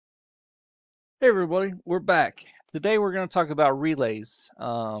Hey everybody, we're back. Today we're going to talk about relays.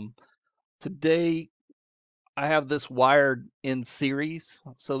 Today I have this wired in series.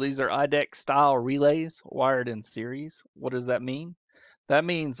 So these are IDEX style relays wired in series. What does that mean? That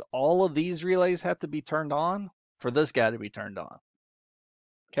means all of these relays have to be turned on for this guy to be turned on.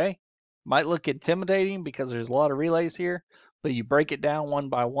 Okay? Might look intimidating because there's a lot of relays here, but you break it down one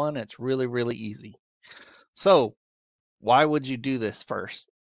by one, it's really, really easy. So why would you do this first?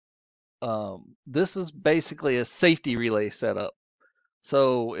 This is basically a safety relay setup.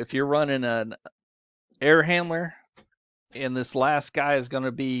 So if you're running an air handler and this last guy is going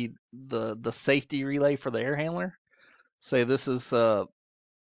to be the safety relay for the air handler, say this is a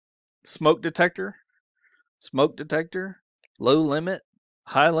smoke detector, low limit,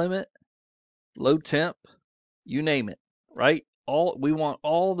 high limit, low temp, you name it, right? All we want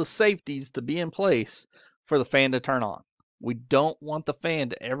all the safeties to be in place for the fan to turn on. We don't want the fan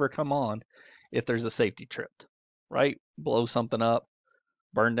to ever come on if there's a safety trip, right? Blow something up,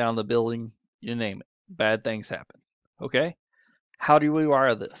 burn down the building, you name it. Bad things happen. Okay? How do we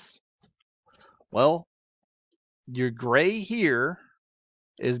wire this? Well, your gray here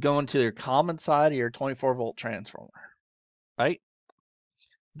is going to your common side of your 24-volt transformer, right?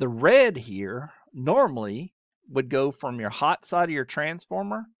 The red here normally would go from your hot side of your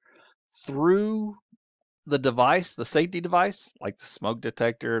transformer through the device, the safety device, like the smoke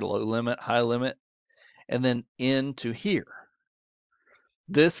detector, low limit, high limit, and then into here.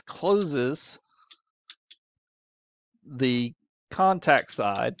 This closes the contact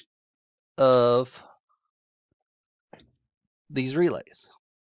side of these relays.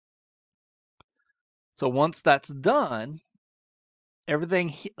 So once that's done,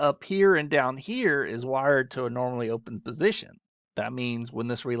 everything up here and down here is wired to a normally open position. That means when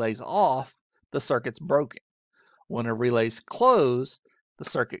this relay's off, the circuit's broken. When a relay's closed, the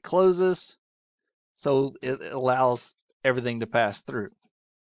circuit closes, so it allows everything to pass through.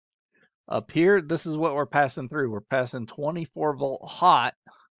 Up here, this is what we're passing through. We're passing 24-volt hot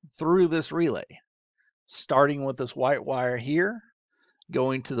through this relay, starting with this white wire here,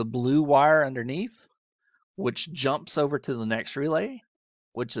 going to the blue wire underneath, which jumps over to the next relay,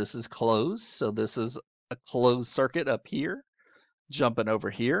 which this is closed. So this is a closed circuit up here, jumping over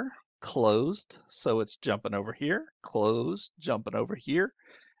here, closed. So it's jumping over here, closed, jumping over here,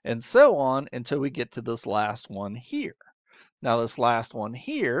 and so on until we get to this last one here. Now this last one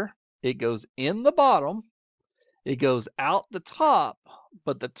here, it goes in the bottom, it goes out the top,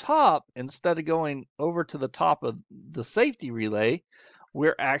 but the top, instead of going over to the top of the safety relay,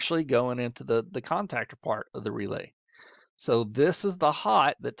 we're actually going into the contactor part of the relay. So this is the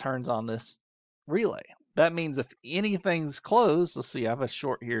hot that turns on this relay. That means if anything's closed, let's see, I have a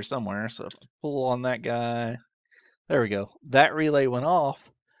short here somewhere. So if I pull on that guy, there we go. That relay went off.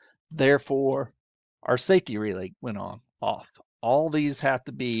 Therefore, our safety relay went on off. All these have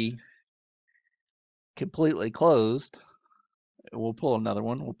to be completely closed. We'll pull another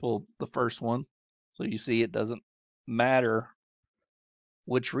one. We'll pull the first one. So you see it doesn't matter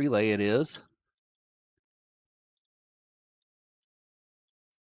which relay it is.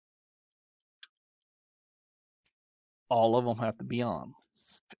 All of them have to be on.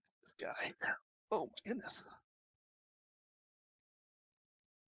 Let's fix this guy here. Oh my goodness.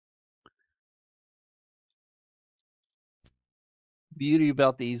 Beauty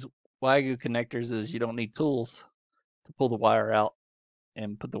about these Wagyu connectors is you don't need tools to pull the wire out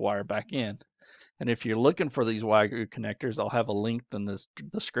and put the wire back in. And if you're looking for these Wagyu connectors, I'll have a link in the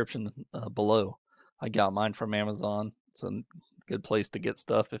description below. I got mine from Amazon. It's a good place to get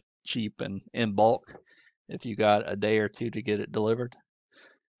stuff if cheap and in bulk. If you got a day or two to get it delivered.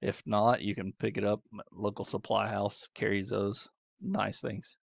 If not, you can pick it up. Local supply house carries those nice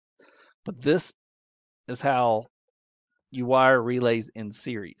things. But this is how you wire relays in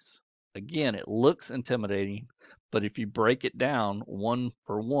series. Again, it looks intimidating, but if you break it down one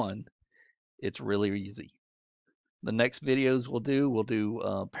for one, it's really easy. The next videos we'll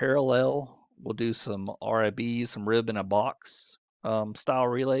do parallel, we'll do some RIBs, some rib in a box style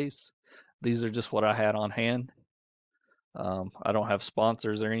relays. These are just what I had on hand. I don't have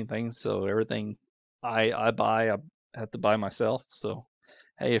sponsors or anything, so everything I buy, I have to buy myself. So,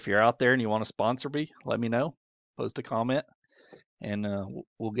 hey, if you're out there and you want to sponsor me, let me know. Post a comment, and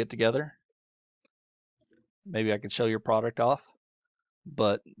we'll get together. Maybe I could show your product off.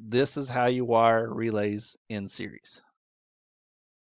 But this is how you wire relays in series.